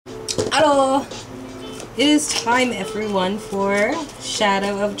Hello! It is time, everyone, for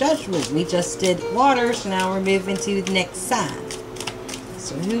Shadow of Judgment. We just did water, so now we're moving to the next sign.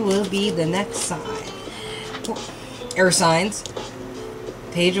 So who will be the next sign? Air signs.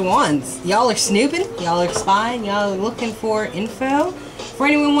 Page of Wands. Y'all are snooping, y'all are spying, y'all are looking for info. For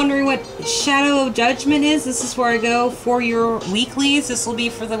anyone wondering what Shadow of Judgment is, this is where I go for your weeklies. This will be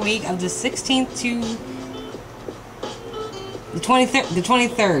for the week of the 16th to the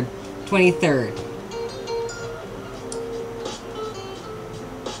 23rd.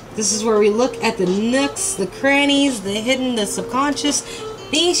 This is where we look at the nooks, the crannies, the hidden, the subconscious,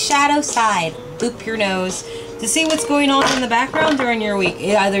 the shadow side. Boop your nose. To see what's going on in the background during your week.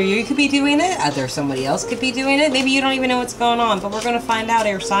 Either you could be doing it, either somebody else could be doing it. Maybe you don't even know what's going on, but we're going to find out.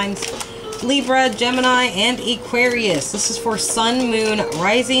 Air signs Libra, Gemini, and Aquarius. This is for Sun, Moon,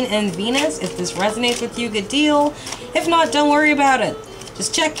 Rising, and Venus. If this resonates with you, good deal. If not, don't worry about it.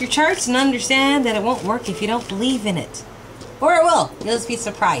 Just check your charts and understand that it won't work if you don't believe in it. Or it will. You'll just be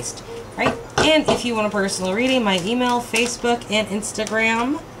surprised, right? And if you want a personal reading, my email, Facebook, and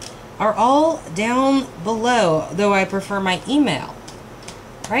Instagram are all down below, though I prefer my email,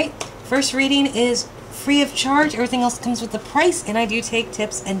 right? First reading is free of charge. Everything else comes with a price, and I do take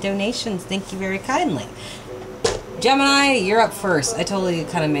tips and donations. Thank you very kindly. Gemini, you're up first. I totally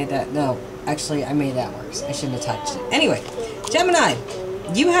kind of made that. No, actually, I made that worse. I shouldn't have touched it. Anyway, Gemini,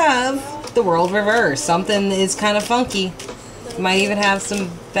 you have the world reversed. Something is kind of funky. You might even have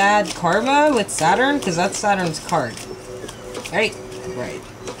some bad karma with Saturn, because that's Saturn's card. Right? Right.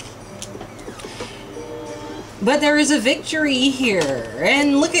 But there is a victory here,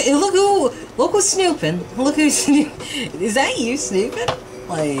 and look who's snooping. Look who's snooping. Is that you snooping?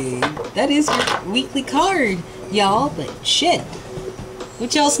 Like, that is your weekly card, y'all. But shit,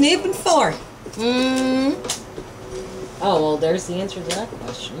 what y'all snooping for? Oh well, there's the answer to that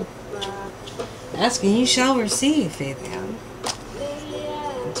question. Ask and you shall receive, Fabian.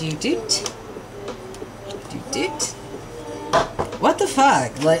 Doot. What the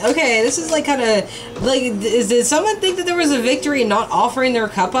fuck? Like, okay, this is like kind of like, did someone think that there was a victory in not offering their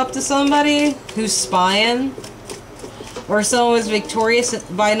cup up to somebody who's spying? Or someone was victorious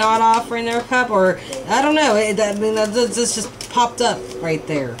by not offering their cup? Or, I don't know, this just popped up right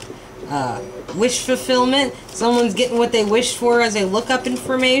there. Wish fulfillment. Someone's getting what they wished for as they look up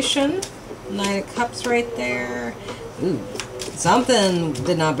information. Nine of Cups right there. Ooh, something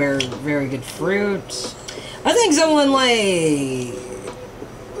did not bear very good fruit. I think someone, like,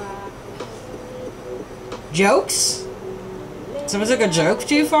 jokes? Someone took a joke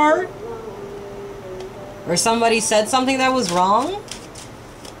too far? Or somebody said something that was wrong?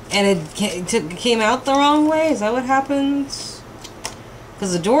 And it came out the wrong way? Is that what happens?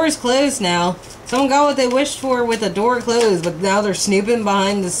 Because the door is closed now. Someone got what they wished for with the door closed, but now they're snooping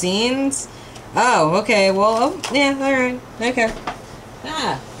behind the scenes? Oh, okay, well, oh, yeah, alright, okay.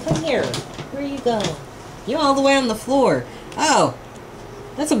 Ah, come here. Where are you going? You're all the way on the floor. Oh,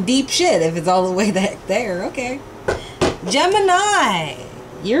 that's some deep shit if it's all the way back there. Okay. Gemini,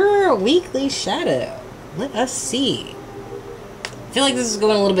 your weekly shadow. Let us see. I feel like this is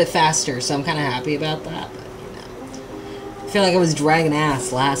going a little bit faster, so I'm kind of happy about that. But, you know, I feel like I was dragging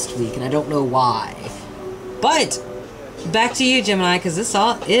ass last week, and I don't know why. But back to you, Gemini, because this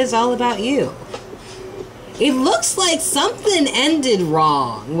is all about you. It looks like something ended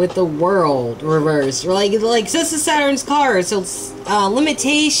wrong with the world reversed. Or like this is Saturn's card, so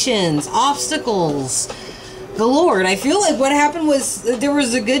limitations, obstacles galore. And I feel like what happened was there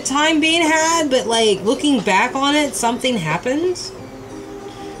was a good time being had, but like looking back on it, something happened.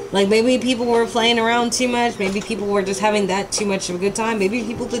 Like maybe people were playing around too much, maybe people were just having that too much of a good time, maybe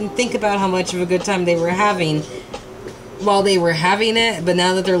people didn't think about how much of a good time they were having while they were having it, but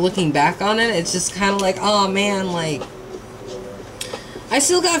now that they're looking back on it, it's just kind of like, oh man, like, I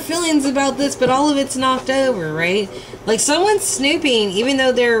still got feelings about this, but all of it's knocked over, right? Like, someone's snooping, even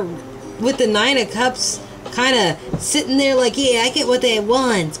though they're with the Nine of Cups, kind of sitting there like, yeah, I get what they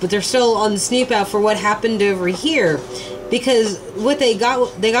want, but they're still on the snoop out for what happened over here, because what they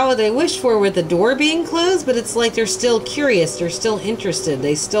got what they wished for with the door being closed, but it's like they're still curious, they're still interested,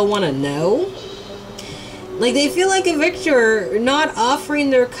 they still want to know. Like, they feel like a victor not offering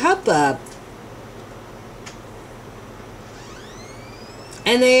their cup up.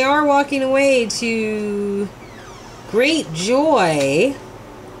 And they are walking away to great joy.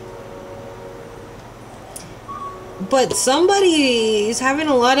 But somebody is having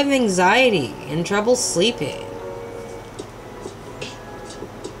a lot of anxiety and trouble sleeping.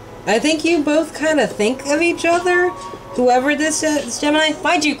 I think you both kind of think of each other, whoever this is, Gemini,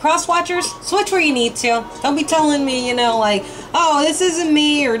 mind you, cross-watchers, switch where you need to. Don't be telling me, you know, like, oh, this isn't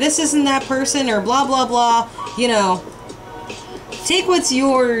me, or this isn't that person, or blah, blah, blah. You know, take what's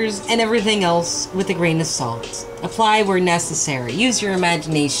yours and everything else with a grain of salt. Apply where necessary. Use your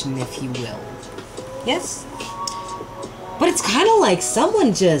imagination, if you will. Yes? But it's kind of like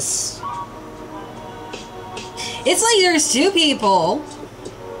someone just... It's like there's two people.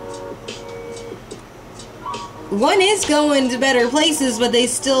 One is going to better places, but they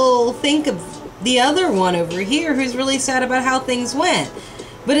still think of the other one over here who's really sad about how things went.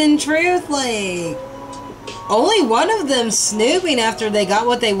 But in truth, like, only one of them snooping after they got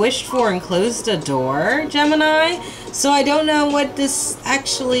what they wished for and closed a door, Gemini. So I don't know what this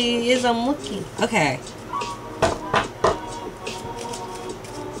actually is I'm looking... Okay.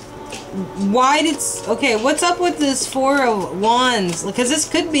 Why did... Okay, what's up with this Four of Wands? Because this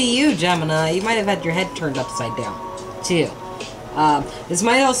could be you, Gemini. You might have had your head turned upside down, too. This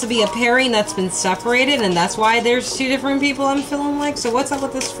might also be a pairing that's been separated, and that's why there's two different people I'm feeling like. So what's up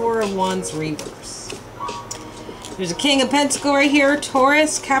with this Four of Wands reverse? There's a King of Pentacles right here.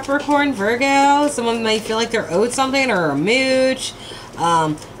 Taurus, Capricorn, Virgo. Someone might feel like they're owed something, or a mooch.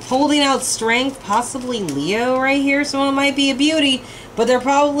 Holding out strength, possibly Leo right here. Someone might be a beauty, but they're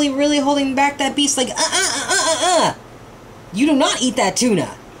probably really holding back that beast like, You do not eat that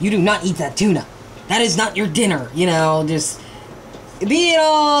tuna. You do not eat that tuna. That is not your dinner. You know, just being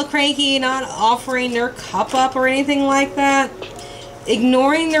all cranky, not offering their cup up or anything like that.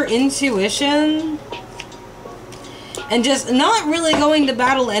 Ignoring their intuition. And just not really going to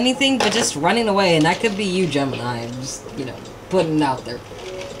battle anything, but just running away. And that could be you, Gemini. I'm just, you know, putting it out there.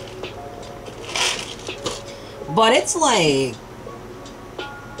 But it's like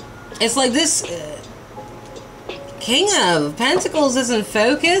this King of Pentacles isn't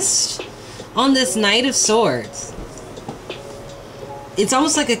focused on this Knight of Swords. It's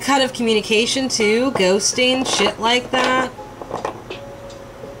almost like a cut of communication too, ghosting, shit like that.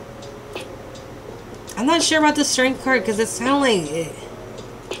 I'm not sure about the Strength card because it sounds like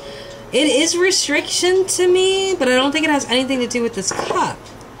it is restriction to me, but I don't think it has anything to do with this cup.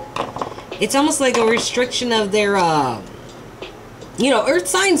 It's almost like a restriction of their, you know, earth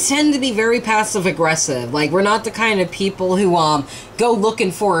signs tend to be very passive-aggressive. Like, we're not the kind of people who, go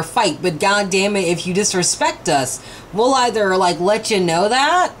looking for a fight. But god damn it, if you disrespect us, we'll either, like, let you know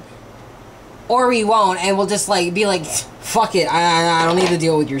that, or we won't, and we'll just, like, be like, fuck it, I don't need to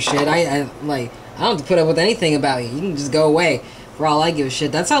deal with your shit. I don't have to put up with anything about you. You can just go away. For all I give a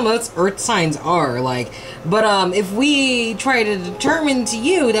shit. That's how most earth signs are, like. But if we try to determine to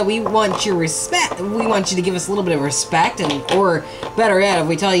you that we want your respect, we want you to give us a little bit of respect, and or better yet, if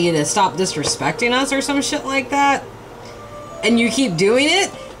we tell you to stop disrespecting us or some shit like that, and you keep doing it,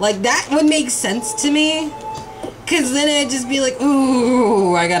 like, that would make sense to me. Cause then it'd just be like,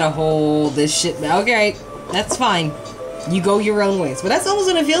 ooh, I gotta hold this shit. Okay, that's fine. You go your own ways. But that's almost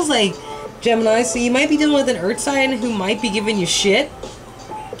what it feels like, Gemini, so you might be dealing with an earth sign who might be giving you shit.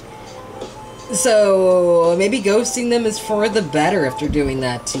 So maybe ghosting them is for the better if they're doing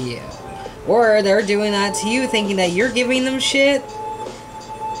that to you. Or they're doing that to you thinking that you're giving them shit.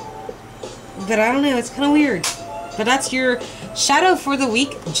 But I don't know, it's kind of weird. But that's your shadow for the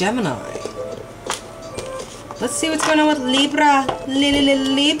week, Gemini. Let's see what's going on with Libra.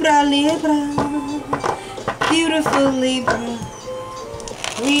 Libra. Beautiful Libra.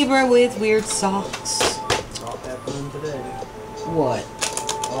 Libra with weird socks. Not happening today. What?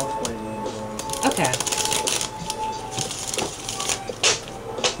 I'll explain later on. Okay.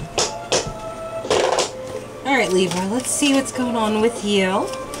 Alright, Libra, let's see what's going on with you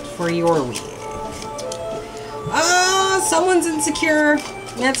for your week. Someone's insecure.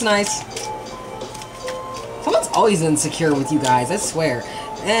 That's nice. Someone's always insecure with you guys, I swear.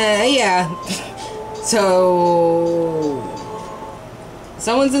 Yeah. So...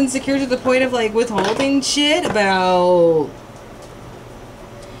 someone's insecure to the point of, like, withholding shit about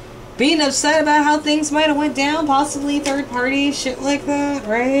being upset about how things might have went down, possibly third party, shit like that,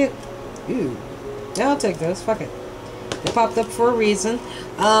 right? Ooh. Yeah, I'll take those. Fuck it. They popped up for a reason.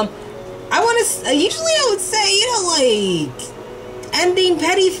 I want to... usually I would say, you know, like, ending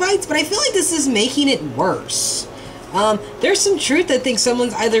petty fights, but I feel like this is making it worse. There's some truth that thinks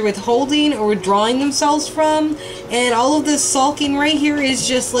someone's either withholding or withdrawing themselves from, and all of this sulking right here is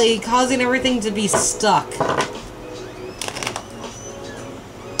just, like, causing everything to be stuck.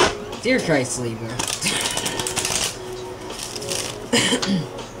 Dear Christ, Libra.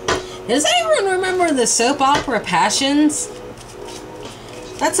 Does anyone remember the soap opera Passions?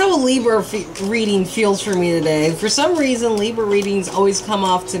 That's how a Libra reading feels for me today. For some reason, Libra readings always come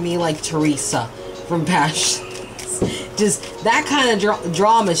off to me like Teresa from Passions. just that kind of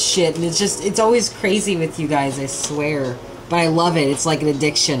drama shit, and it's always crazy with you guys, I swear. But I love it. It's like an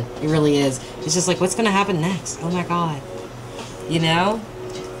addiction. It really is. It's just like, what's gonna happen next? Oh my god. You know?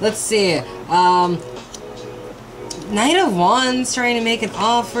 Let's see. Knight of Wands trying to make an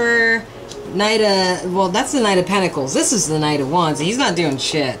offer. Well, that's the Knight of Pentacles. This is the Knight of Wands. He's not doing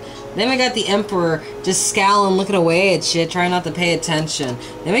shit. Then we got the Emperor just scowling, looking away at shit, trying not to pay attention.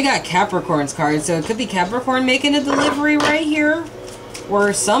 Then we got Capricorn's card, so it could be Capricorn making a delivery right here.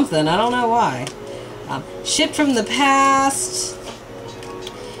 Or something, I don't know why. Shit from the past.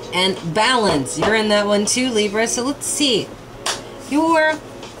 And Balance, you're in that one too, Libra, so let's see. You're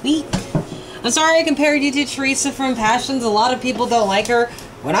weak. I'm sorry I compared you to Teresa from Passions. A lot of people don't like her.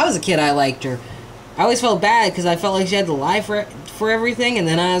 When I was a kid, I liked her. I always felt bad because I felt like she had to lie for everything, and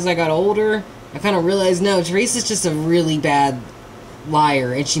then as I got older, I kind of realized, no, Teresa's just a really bad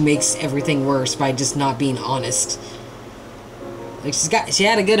liar, and she makes everything worse by just not being honest. Like, she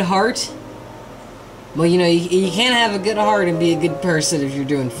had a good heart. Well, you know, you can't have a good heart and be a good person if you're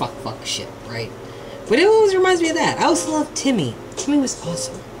doing fuck shit, right? But it always reminds me of that. I also loved Timmy. Timmy was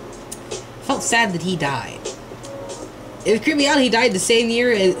awesome. I felt sad that he died. It creeped me out he died the same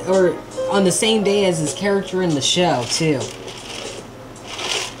year, or on the same day as his character in the show, too.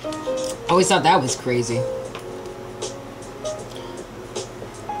 I always thought that was crazy.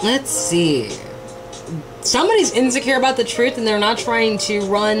 Let's see. Somebody's insecure about the truth and they're not trying to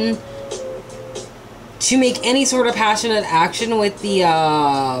run to make any sort of passionate action with the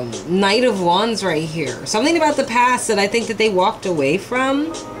Knight of Wands right here. Something about the past that I think that they walked away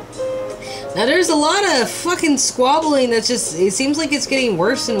from. Now there's a lot of fucking squabbling that's just, it seems like it's getting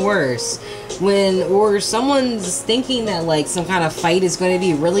worse and worse. Or someone's thinking that like some kind of fight is going to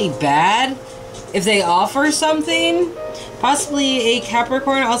be really bad if they offer something. Possibly a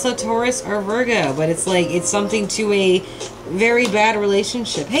Capricorn, also Taurus or Virgo, but it's like, it's something to a very bad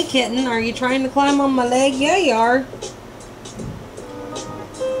relationship. Hey kitten, are you trying to climb on my leg? Yeah, you are.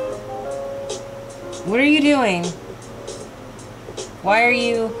 What are you doing? Why are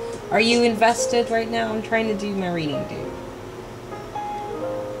you invested right now? I'm trying to do my reading, dude.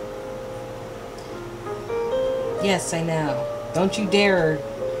 Yes, I know. Don't you dare.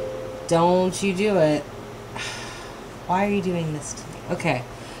 Don't you do it. Why are you doing this to me? Okay.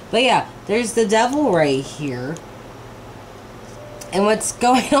 But yeah, there's the devil right here. And what's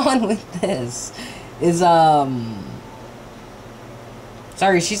going on with this is,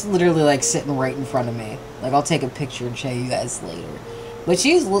 sorry, she's literally like sitting right in front of me. Like, I'll take a picture and show you guys later.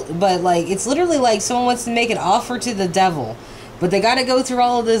 But like, it's literally like someone wants to make an offer to the devil. But they gotta go through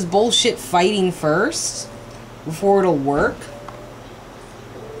all of this bullshit fighting first before it'll work.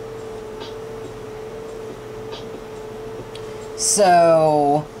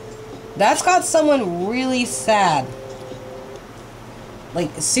 So, that's got someone really sad.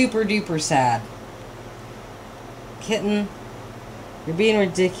 Like, super duper sad. Kitten, you're being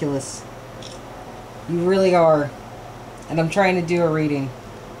ridiculous. You really are. And I'm trying to do a reading.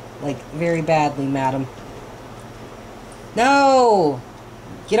 Like, very badly, madam. No!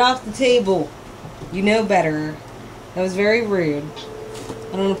 Get off the table. You know better. That was very rude.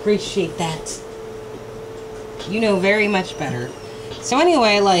 I don't appreciate that. You know very much better. So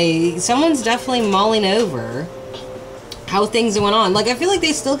anyway, like, someone's definitely mulling over how things went on. Like, I feel like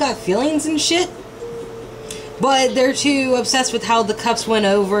they still got feelings and shit. But they're too obsessed with how the cups went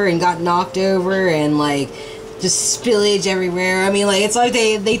over and got knocked over and, like, just spillage everywhere. I mean, like, it's like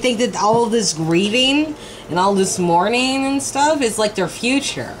they think that all of this grieving and all this mourning and stuff is, like, their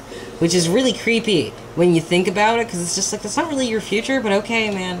future. Which is really creepy when you think about it, because it's just like, that's not really your future, but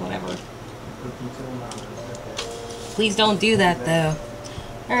okay, man, whatever. Please don't do that, though.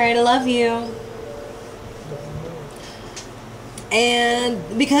 Alright, I love you.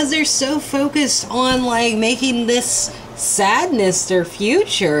 And because they're so focused on, like, making this sadness their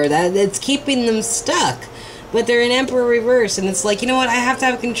future, that it's keeping them stuck. But they're in Emperor reverse, and it's like, you know what, I have to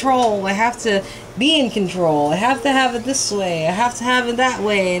have control. I have to be in control. I have to have it this way. I have to have it that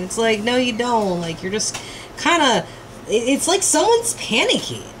way. And it's like, no, you don't. Like, you're just kind of, it's like someone's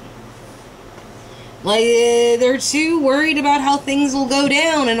panicking. Like, they're too worried about how things will go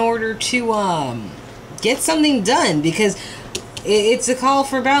down in order to, get something done, because it's a call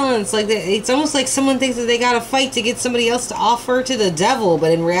for balance. Like, it's almost like someone thinks that they gotta fight to get somebody else to offer to the devil,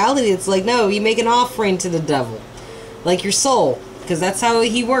 but in reality, it's like, no, you make an offering to the devil. Like your soul, because that's how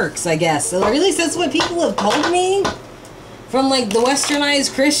he works, I guess. Or at least that's what people have told me from, like, the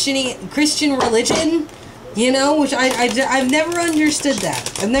westernized Christian religion. You know, which I've never understood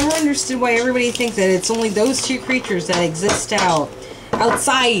that. I've never understood why everybody thinks that it's only those two creatures that exist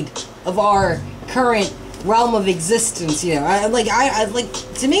outside of our current realm of existence, you know. Like,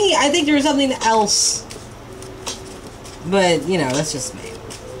 to me, I think there's something else. But, you know, that's just me.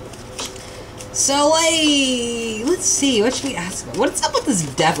 So, like, let's see, what should we ask about? What's up with this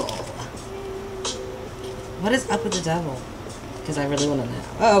devil? What is up with the devil? Because I really want to know.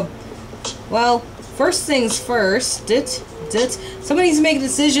 Oh, well, first things first, somebody needs to make a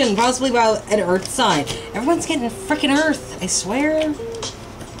decision, possibly about an earth sign. Everyone's getting freaking earth, I swear.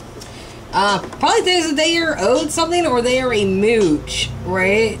 Probably things that they are owed something, or they are a mooch,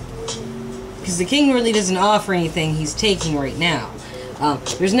 right? Because the king really doesn't offer anything he's taking right now.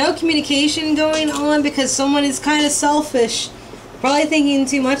 There's no communication going on because someone is kind of selfish. Probably thinking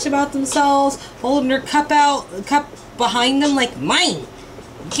too much about themselves, holding their cup behind them like, mine!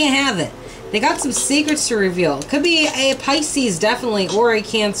 You can't have it. They got some secrets to reveal. Could be a Pisces, definitely, or a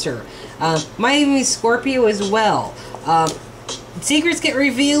Cancer. Might even be Scorpio as well. Secrets get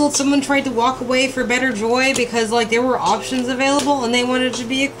revealed. Someone tried to walk away for better joy because, like, there were options available and they wanted to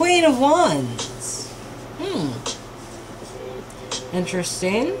be a Queen of Wands.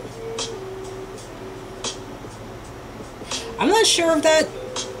 Interesting. I'm not sure if that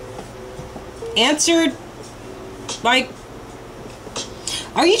answered, like,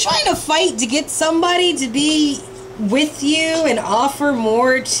 are you trying to fight to get somebody to be with you and offer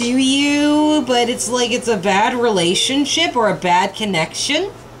more to you, but it's like it's a bad relationship or a bad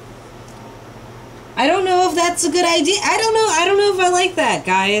connection? I don't know if that's a good idea. I don't know if I like that,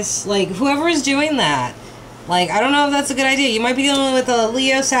 guys. Like, whoever is doing that. Like, I don't know if that's a good idea. You might be dealing with a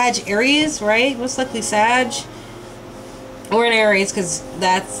Leo, Sag, Aries, right? Most likely Sag. Or an Aries, because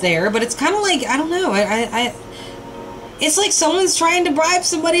that's there. But it's kind of like, I don't know. It's like someone's trying to bribe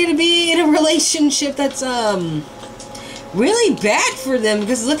somebody to be in a relationship that's, really bad for them,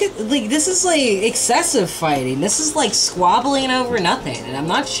 because look at, like, this is like excessive fighting. This is like squabbling over nothing, and I'm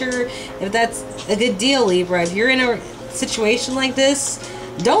not sure if that's a good deal, Libra. If you're in a situation like this,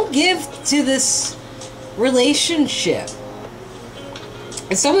 don't give to this relationship.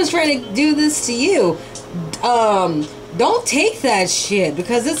 If someone's trying to do this to you, don't take that shit,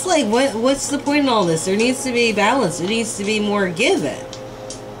 because it's like, what's the point in all this? There needs to be balance. There needs to be more given.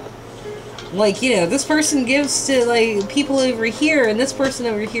 Like, you know, this person gives to, like, people over here, and this person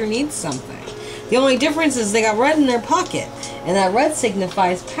over here needs something. The only difference is they got red in their pocket, and that red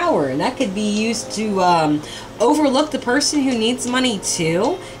signifies power, and that could be used to overlook the person who needs money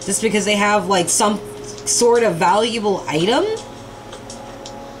too, just because they have, like, some sort of valuable item.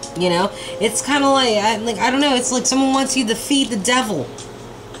 You know, it's kind of like, I don't know, it's like someone wants you to feed the devil.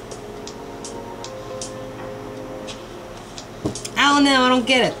 I don't know, I don't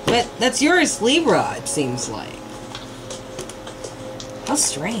get it. But that's yours, Libra, it seems like. How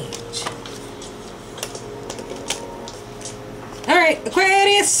strange. Alright,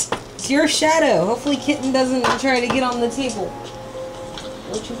 Aquarius! It's your shadow. Hopefully Kitten doesn't try to get on the table.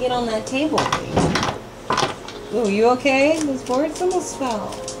 Don't you get on that table, please. Ooh, you okay? Those boards almost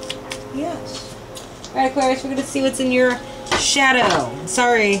fell. Yes. Alright, Aquarius, we're gonna see what's in your shadow.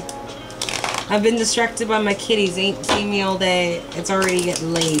 Sorry. I've been distracted by my kitties. Ain't seen me all day. It's already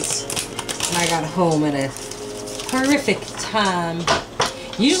getting late. And I got home at a horrific time.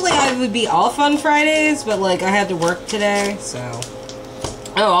 Usually I would be off on Fridays, but like I had to work today, so.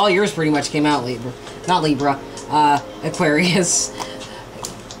 Oh, all yours pretty much came out, Libra. Not Libra. Aquarius.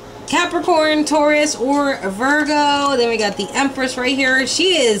 Capricorn, Taurus, or Virgo. Then we got the Empress right here.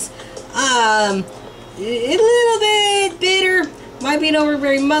 She is a little bit bitter. Might be an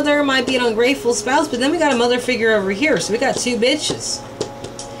overbearing mother, might be an ungrateful spouse, but then we got a mother figure over here, so we got two bitches.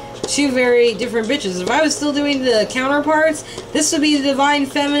 Two very different bitches. If I was still doing the counterparts, this would be the divine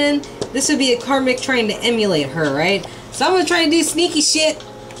feminine, this would be a karmic trying to emulate her, right? Someone's trying to do sneaky shit,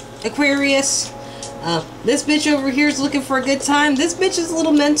 Aquarius. This bitch over here is looking for a good time. This bitch is a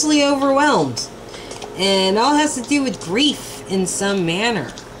little mentally overwhelmed. And all has to do with grief in some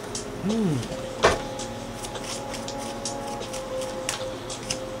manner.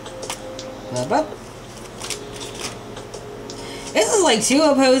 This is like two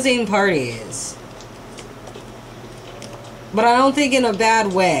opposing parties. But I don't think in a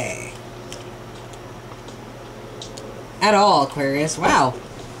bad way. At all, Aquarius. Wow.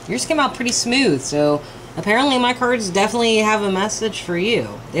 Yours came out pretty smooth, so apparently my cards definitely have a message for you.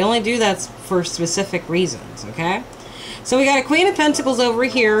 They only do that for specific reasons, okay? So we got a Queen of Pentacles over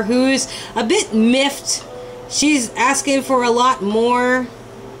here who's a bit miffed. She's asking for a lot more.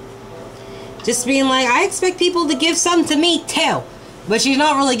 Just being like, I expect people to give some to me too. But she's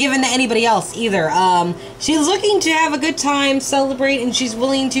not really given to anybody else either. She's looking to have a good time, celebrate, and she's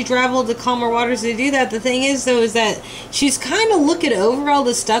willing to travel to calmer waters to do that. The thing is, though, is that she's kind of looking over all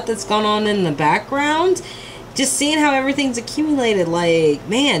the stuff that's gone on in the background. Just seeing how everything's accumulated. Like,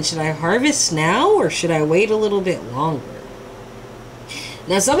 man, should I harvest now or should I wait a little bit longer?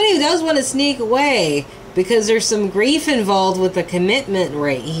 Now, somebody who does want to sneak away, because there's some grief involved with the commitment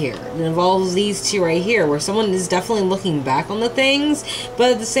right here. It involves these two right here, where someone is definitely looking back on the things,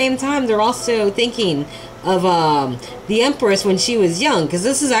 but at the same time, they're also thinking of the Empress when she was young, because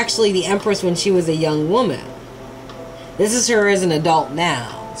this is actually the Empress when she was a young woman. This is her as an adult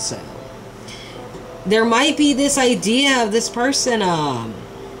now, so. There might be this idea of this person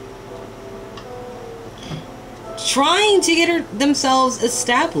trying to get themselves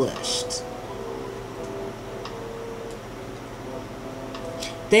established.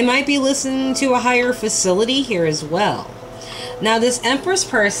 They might be listening to a higher facility here as well. Now, this Empress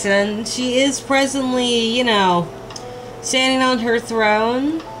person, she is presently, you know, standing on her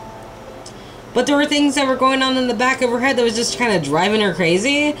throne. But there were things that were going on in the back of her head that was just kind of driving her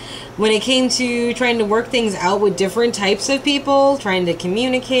crazy. When it came to trying to work things out with different types of people, trying to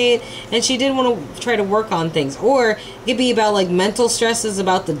communicate, and she did want to try to work on things. Or it could be about like mental stresses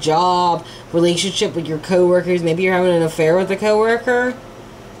about the job, relationship with your coworkers. Maybe you're having an affair with a coworker.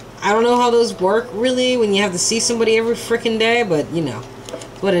 I don't know how those work really when you have to see somebody every freaking day, but you know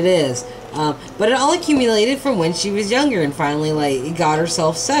what it is. But it all accumulated from when she was younger, and finally, like, it got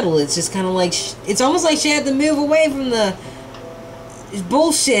herself settled. It's just kind of like, it's almost like she had to move away from the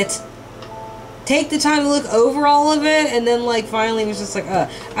bullshit, take the time to look over all of it, and then, like, finally was just like, I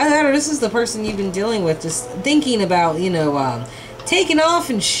don't know, this is the person you've been dealing with, just thinking about, you know, taking off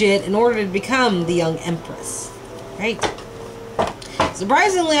and shit in order to become the young Empress, right?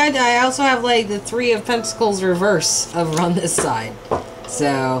 Surprisingly, I also have, like, the Three of Pentacles reverse over on this side,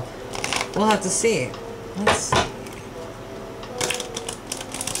 so we'll have to see. Let's see.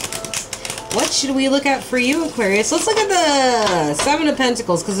 What should we look at for you, Aquarius? Let's look at the Seven of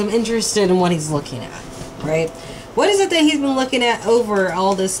Pentacles, because I'm interested in what he's looking at, right? What is it that he's been looking at over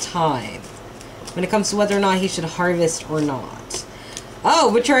all this time when it comes to whether or not he should harvest or not?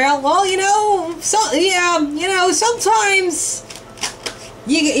 Oh, betrayal. Well, you know, yeah, you know, sometimes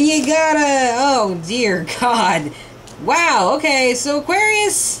you gotta, oh dear God. Wow, okay, so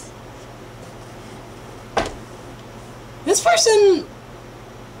Aquarius, this person,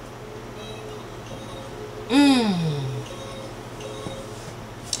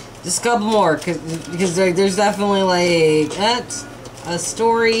 just a couple more, because there's definitely, like, a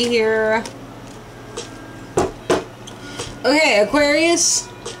story here. Okay, Aquarius,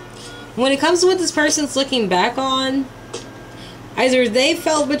 when it comes to what this person's looking back on, either they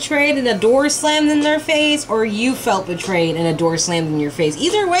felt betrayed and a door slammed in their face, or you felt betrayed and a door slammed in your face.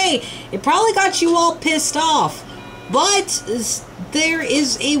 Either way, it probably got you all pissed off. But there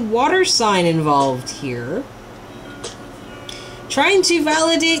is a water sign involved here, trying to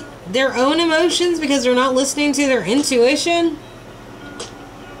validate their own emotions because they're not listening to their intuition,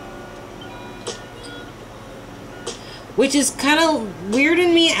 which is kind of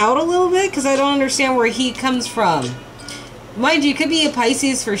weirding me out a little bit because I don't understand where he comes from. Mind you, it could be a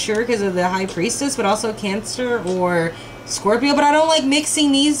Pisces for sure because of the High Priestess, but also Cancer or Scorpio. But I don't like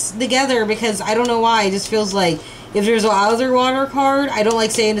mixing these together because I don't know why. It just feels like if there's a other water card, I don't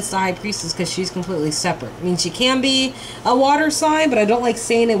like saying it's the High Priestess because she's completely separate. I mean, she can be a water sign, but I don't like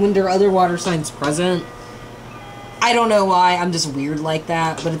saying it when there are other water signs present. I don't know why. I'm just weird like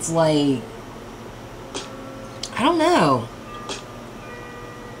that. But it's like, I don't know.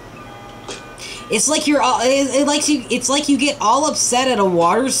 It's like you're all, it's like you get all upset at a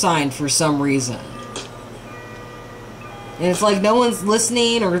water sign for some reason. And it's like no one's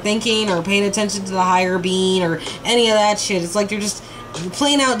listening or thinking or paying attention to the higher being or any of that shit. It's like they're just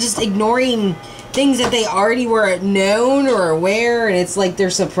plain out just ignoring things that they already were known or aware, and it's like they're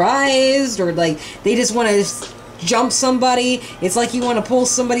surprised or like they just want to jump somebody. It's like you want to pull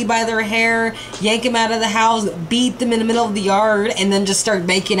somebody by their hair, yank them out of the house, beat them in the middle of the yard, and then just start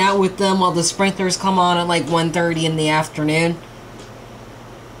making out with them while the sprinklers come on at like 1:30 in the afternoon.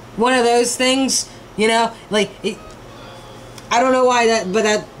 One of those things, you know, like I don't know why that, but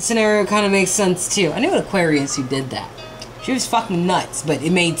that scenario kind of makes sense too. I knew an Aquarius who did that. She was fucking nuts, but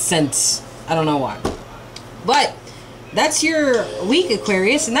it made sense. I don't know why. But that's your week,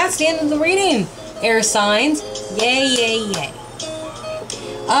 Aquarius, and that's the end of the reading. Air signs, yay, yay, yay.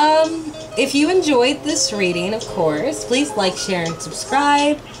 If you enjoyed this reading, of course, please like, share, and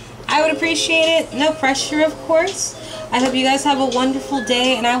subscribe. I would appreciate it. No pressure, of course. I hope you guys have a wonderful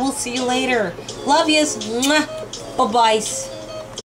day, and I will see you later. Love yous. Bye-bye.